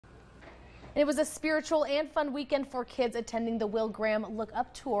It was a spiritual and fun weekend for kids attending the Will Graham Look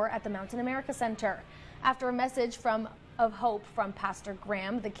Up tour at the Mountain America Center. After a message of hope from Pastor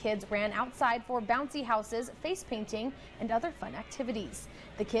Graham, the kids ran outside for bouncy houses, face painting, and other fun activities.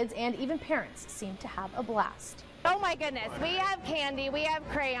 The kids and even parents seemed to have a blast. Oh my goodness, we have candy, we have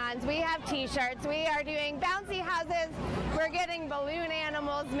crayons, we have t-shirts, we are doing bouncy houses, we're getting balloon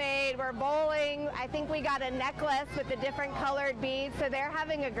animals made, we're bowling. I think we got a necklace with the different colored beads, so they're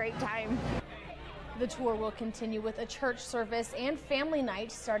having a great time. The tour will continue with a church service and family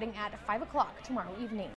night starting at 5 o'clock tomorrow evening.